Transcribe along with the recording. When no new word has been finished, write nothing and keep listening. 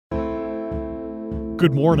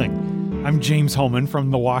Good morning. I'm James Holman from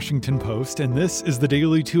The Washington Post, and this is the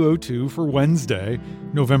Daily 202 for Wednesday,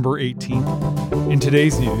 November 18th. In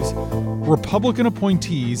today's news, Republican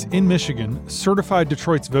appointees in Michigan certified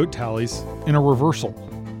Detroit's vote tallies in a reversal.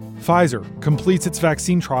 Pfizer completes its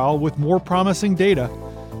vaccine trial with more promising data,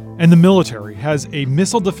 and the military has a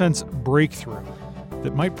missile defense breakthrough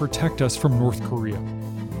that might protect us from North Korea.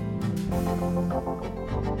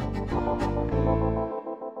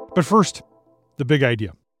 But first, the big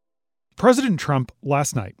idea. President Trump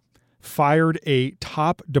last night fired a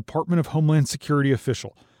top Department of Homeland Security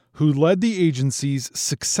official who led the agency's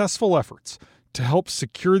successful efforts to help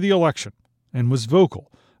secure the election and was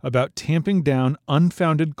vocal about tamping down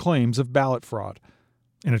unfounded claims of ballot fraud.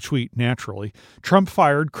 In a tweet, naturally, Trump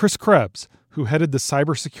fired Chris Krebs, who headed the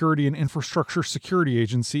Cybersecurity and Infrastructure Security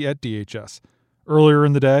Agency at DHS. Earlier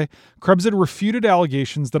in the day, Krebs had refuted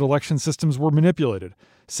allegations that election systems were manipulated,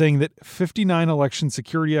 saying that 59 election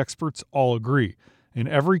security experts all agree. In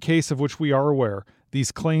every case of which we are aware,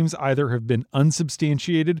 these claims either have been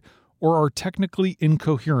unsubstantiated or are technically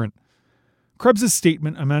incoherent. Krebs'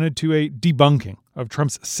 statement amounted to a debunking of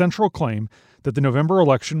Trump's central claim that the November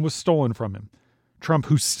election was stolen from him. Trump,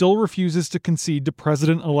 who still refuses to concede to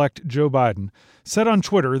President-elect Joe Biden, said on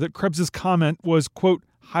Twitter that Krebs' comment was, quote,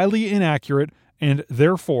 highly inaccurate and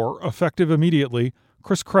therefore, effective immediately,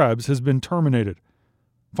 Chris Krebs has been terminated.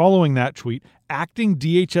 Following that tweet, acting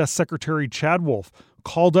DHS Secretary Chad Wolf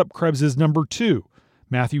called up Krebs' number 2,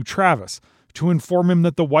 Matthew Travis, to inform him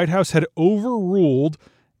that the White House had overruled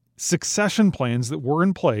succession plans that were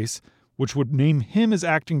in place, which would name him as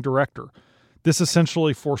acting director. This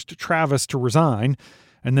essentially forced Travis to resign,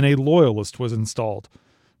 and then a loyalist was installed.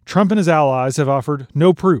 Trump and his allies have offered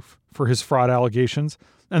no proof for his fraud allegations,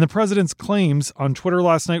 and the president's claims on Twitter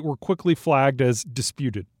last night were quickly flagged as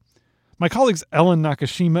disputed. My colleagues Ellen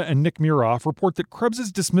Nakashima and Nick Muroff report that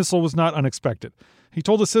Krebs' dismissal was not unexpected. He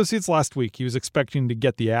told Associates last week he was expecting to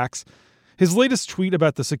get the axe. His latest tweet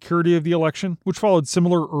about the security of the election, which followed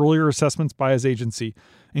similar earlier assessments by his agency,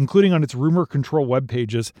 including on its rumor control web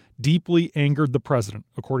pages, deeply angered the president,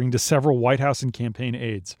 according to several White House and campaign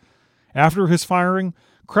aides. After his firing,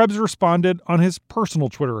 Krebs responded on his personal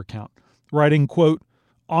Twitter account, writing, quote,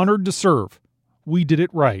 honored to serve. We did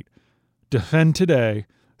it right. Defend today.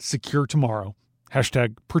 Secure tomorrow.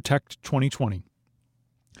 Hashtag Protect 2020.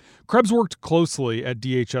 Krebs worked closely at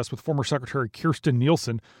DHS with former Secretary Kirstjen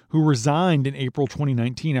Nielsen, who resigned in April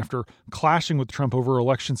 2019 after clashing with Trump over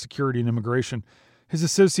election security and immigration. His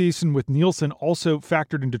association with Nielsen also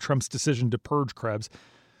factored into Trump's decision to purge Krebs.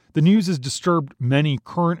 The news has disturbed many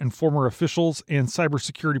current and former officials and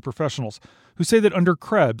cybersecurity professionals who say that under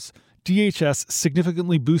Krebs, DHS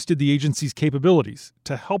significantly boosted the agency's capabilities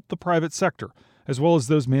to help the private sector, as well as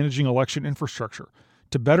those managing election infrastructure,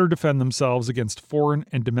 to better defend themselves against foreign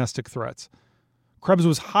and domestic threats. Krebs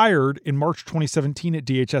was hired in March 2017 at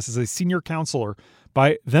DHS as a senior counselor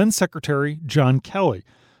by then-Secretary John Kelly,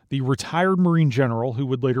 the retired Marine general who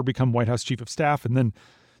would later become White House Chief of Staff and then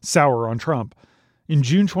sour on Trump. In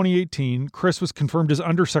June 2018, Chris was confirmed as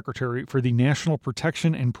Undersecretary for the National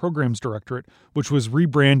Protection and Programs Directorate, which was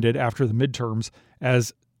rebranded after the midterms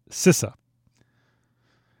as CISA.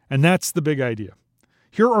 And that's the big idea.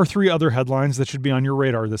 Here are 3 other headlines that should be on your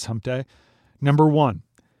radar this hump day. Number 1,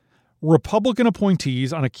 Republican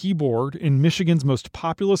appointees on a key board in Michigan's most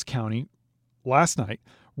populous county last night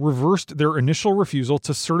reversed their initial refusal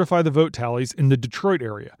to certify the vote tallies in the Detroit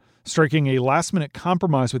area, striking a last-minute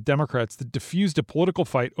compromise with Democrats that diffused a political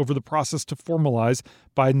fight over the process to formalize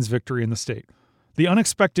Biden's victory in the state. The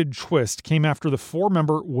unexpected twist came after the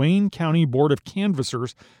 4-member Wayne County Board of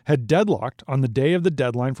Canvassers had deadlocked on the day of the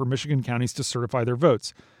deadline for Michigan counties to certify their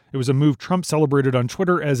votes. It was a move Trump celebrated on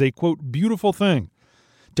Twitter as a, quote, beautiful thing.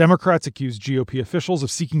 Democrats accused GOP officials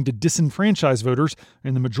of seeking to disenfranchise voters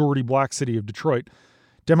in the majority black city of Detroit.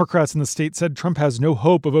 Democrats in the state said Trump has no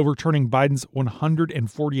hope of overturning Biden's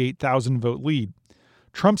 148,000 vote lead.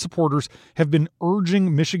 Trump supporters have been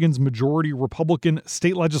urging Michigan's majority Republican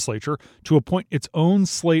state legislature to appoint its own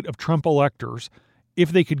slate of Trump electors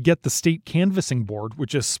if they could get the state canvassing board,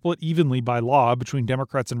 which is split evenly by law between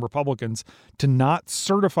Democrats and Republicans, to not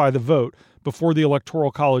certify the vote before the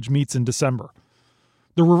Electoral College meets in December.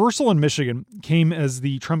 The reversal in Michigan came as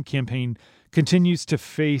the Trump campaign continues to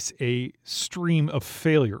face a stream of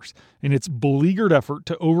failures in its beleaguered effort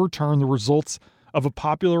to overturn the results of a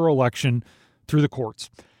popular election through the courts.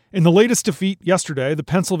 In the latest defeat yesterday, the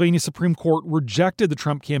Pennsylvania Supreme Court rejected the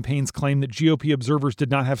Trump campaign's claim that GOP observers did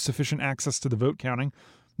not have sufficient access to the vote counting.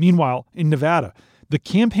 Meanwhile, in Nevada, the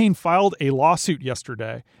campaign filed a lawsuit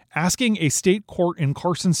yesterday asking a state court in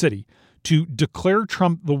Carson City to declare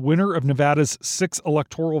Trump the winner of Nevada's 6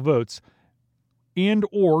 electoral votes and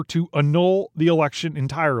or to annul the election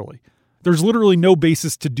entirely. There's literally no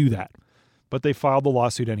basis to do that, but they filed the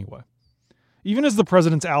lawsuit anyway. Even as the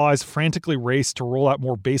president's allies frantically race to roll out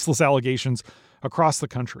more baseless allegations across the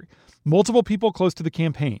country, multiple people close to the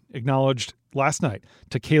campaign acknowledged last night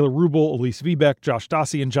to Kayla Rubel, Elise Viebeck, Josh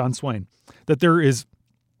Dossie, and John Swain that there is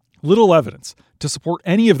little evidence to support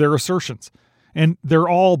any of their assertions. And they're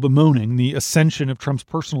all bemoaning the ascension of Trump's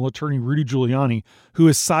personal attorney, Rudy Giuliani, who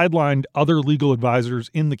has sidelined other legal advisors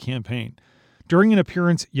in the campaign. During an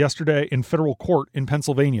appearance yesterday in federal court in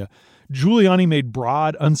Pennsylvania, Giuliani made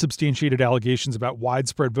broad, unsubstantiated allegations about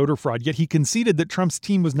widespread voter fraud, yet he conceded that Trump's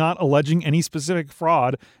team was not alleging any specific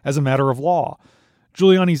fraud as a matter of law.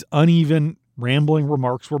 Giuliani's uneven, rambling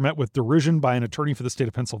remarks were met with derision by an attorney for the state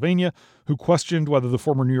of Pennsylvania, who questioned whether the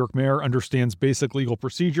former New York mayor understands basic legal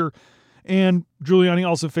procedure, and Giuliani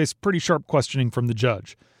also faced pretty sharp questioning from the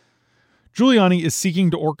judge. Giuliani is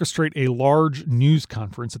seeking to orchestrate a large news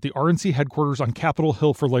conference at the RNC headquarters on Capitol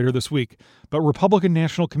Hill for later this week, but Republican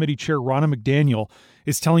National Committee Chair Ronna McDaniel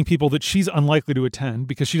is telling people that she's unlikely to attend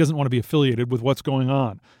because she doesn't want to be affiliated with what's going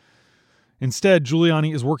on. Instead,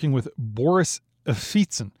 Giuliani is working with Boris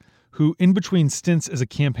Efitson, who in between stints as a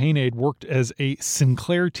campaign aide worked as a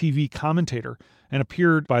Sinclair TV commentator and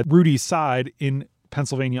appeared by Rudy's side in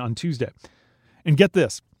Pennsylvania on Tuesday. And get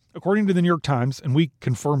this, according to the New York Times, and we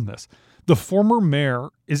confirm this, the former mayor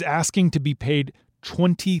is asking to be paid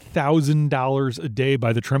 $20,000 a day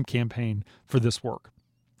by the Trump campaign for this work.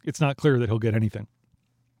 It's not clear that he'll get anything.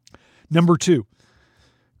 Number 2,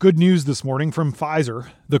 good news this morning from Pfizer.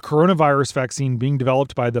 The coronavirus vaccine being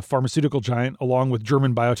developed by the pharmaceutical giant along with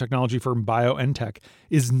German biotechnology firm BioNTech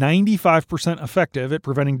is 95% effective at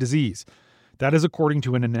preventing disease. That is according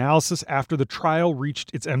to an analysis after the trial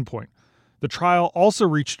reached its endpoint. The trial also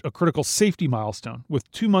reached a critical safety milestone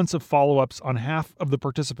with 2 months of follow-ups on half of the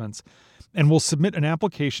participants and will submit an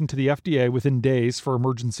application to the FDA within days for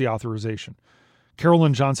emergency authorization.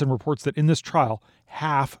 Carolyn Johnson reports that in this trial,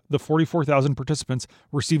 half the 44,000 participants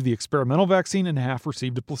received the experimental vaccine and half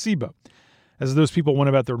received a placebo. As those people went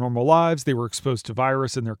about their normal lives, they were exposed to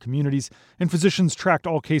virus in their communities, and physicians tracked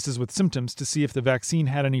all cases with symptoms to see if the vaccine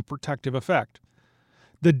had any protective effect.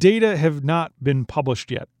 The data have not been published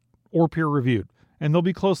yet or peer-reviewed, and they'll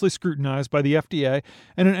be closely scrutinized by the FDA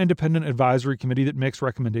and an independent advisory committee that makes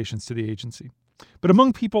recommendations to the agency. But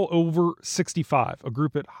among people over 65, a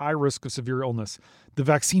group at high risk of severe illness, the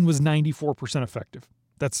vaccine was 94% effective.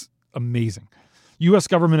 That's amazing. U.S.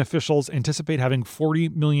 government officials anticipate having 40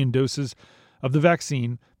 million doses of the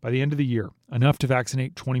vaccine by the end of the year, enough to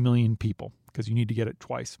vaccinate 20 million people, because you need to get it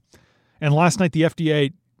twice. And last night, the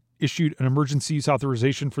FDA issued an emergency use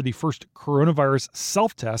authorization for the first coronavirus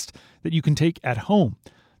self-test that you can take at home.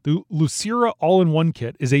 The Lucira All-in-One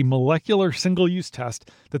Kit is a molecular single-use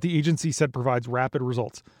test that the agency said provides rapid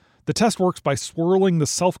results. The test works by swirling the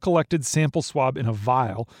self-collected sample swab in a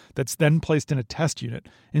vial that's then placed in a test unit.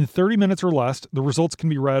 In 30 minutes or less, the results can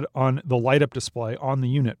be read on the light-up display on the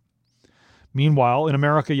unit. Meanwhile, in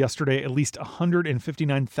America yesterday, at least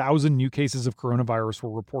 159,000 new cases of coronavirus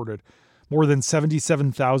were reported. More than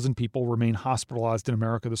 77,000 people remain hospitalized in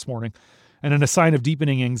America this morning. And in a sign of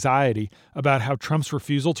deepening anxiety about how Trump's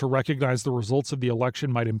refusal to recognize the results of the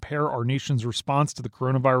election might impair our nation's response to the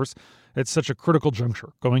coronavirus at such a critical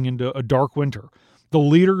juncture, going into a dark winter, the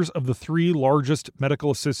leaders of the 3 largest medical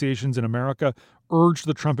associations in America urged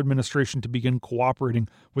the Trump administration to begin cooperating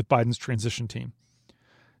with Biden's transition team.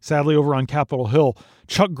 Sadly, over on Capitol Hill,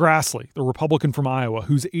 Chuck Grassley, the Republican from Iowa,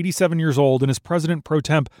 who's 87 years old and is president pro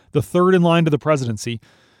temp, the third in line to the presidency,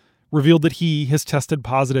 revealed that he has tested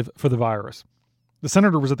positive for the virus. The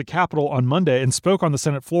senator was at the Capitol on Monday and spoke on the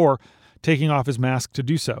Senate floor, taking off his mask to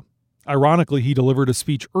do so. Ironically, he delivered a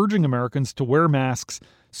speech urging Americans to wear masks,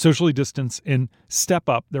 socially distance, and step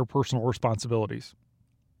up their personal responsibilities.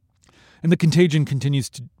 And the contagion continues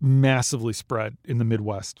to massively spread in the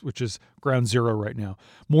Midwest, which is ground zero right now.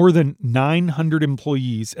 More than 900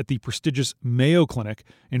 employees at the prestigious Mayo Clinic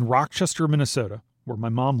in Rochester, Minnesota, where my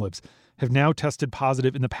mom lives, have now tested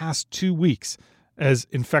positive in the past 2 weeks as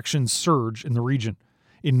infections surge in the region.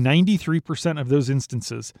 In 93% of those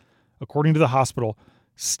instances, according to the hospital,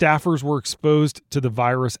 staffers were exposed to the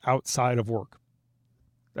virus outside of work.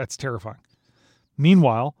 That's terrifying.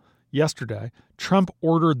 Meanwhile, yesterday, Trump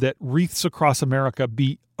ordered that wreaths across America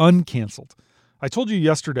be uncanceled. I told you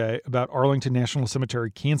yesterday about Arlington National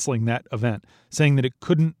Cemetery canceling that event, saying that it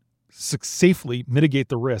couldn't safely mitigate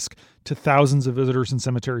the risk to thousands of visitors and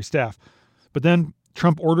cemetery staff. But then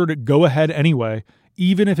Trump ordered it go ahead anyway,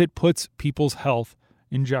 even if it puts people's health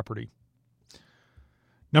in jeopardy.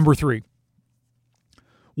 Number 3,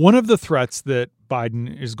 One of the threats that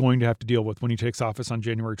Biden is going to have to deal with when he takes office on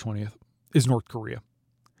January 20th is North Korea.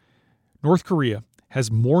 North Korea has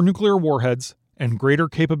more nuclear warheads and greater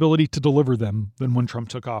capability to deliver them than when Trump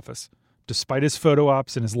took office, despite his photo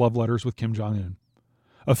ops and his love letters with Kim Jong-un.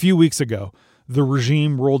 A few weeks ago, the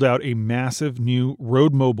regime rolled out a massive new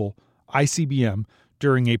road-mobile ICBM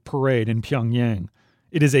during a parade in Pyongyang.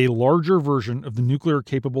 It is a larger version of the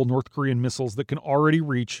nuclear-capable North Korean missiles that can already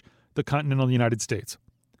reach the continental United States.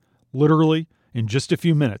 Literally, in just a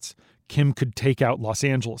few minutes, Kim could take out Los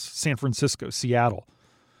Angeles, San Francisco, Seattle,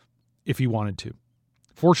 if he wanted to.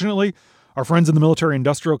 Fortunately, our friends in the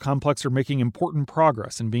military-industrial complex are making important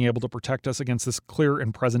progress in being able to protect us against this clear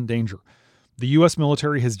and present danger. The U.S.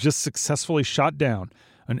 military has just successfully shot down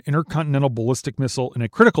an intercontinental ballistic missile in a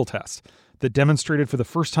critical test that demonstrated for the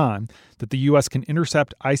first time that the U.S. can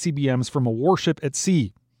intercept ICBMs from a warship at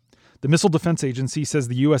sea. The Missile Defense Agency says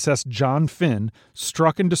the USS John Finn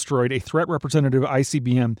struck and destroyed a threat representative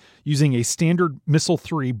ICBM using a standard Missile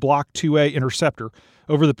 3 Block 2A interceptor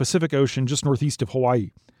over the Pacific Ocean just northeast of Hawaii.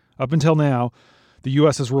 Up until now, the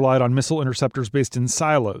U.S. has relied on missile interceptors based in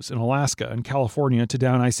silos in Alaska and California to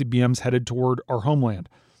down ICBMs headed toward our homeland.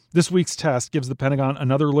 This week's test gives the Pentagon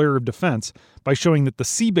another layer of defense by showing that the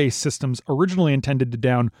sea-based systems originally intended to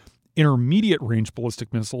down intermediate-range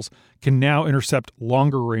ballistic missiles can now intercept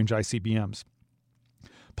longer-range ICBMs.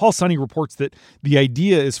 Paul Sunny reports that the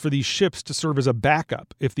idea is for these ships to serve as a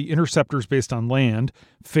backup if the interceptors based on land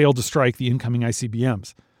fail to strike the incoming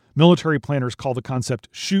ICBMs. Military planners call the concept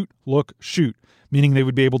shoot, look, shoot, meaning they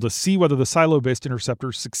would be able to see whether the silo-based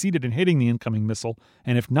interceptors succeeded in hitting the incoming missile,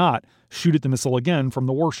 and if not, shoot at the missile again from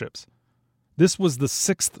the warships. This was the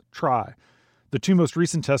 6th try. The two most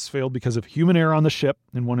recent tests failed because of human error on the ship,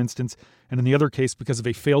 in one instance, and in the other case because of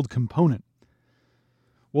a failed component.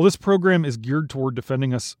 While this program is geared toward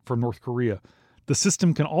defending us from North Korea, the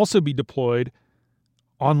system can also be deployed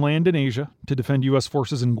on land in Asia to defend U.S.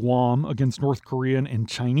 forces in Guam against North Korean and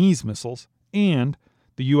Chinese missiles, and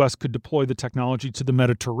the U.S. could deploy the technology to the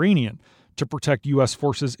Mediterranean to protect U.S.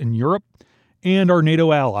 forces in Europe and our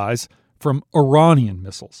NATO allies from Iranian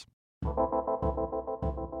missiles.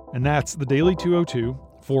 And that's the Daily 202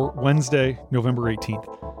 for Wednesday, November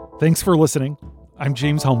 18th. Thanks for listening. I'm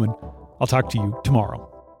James Hellman. I'll talk to you tomorrow.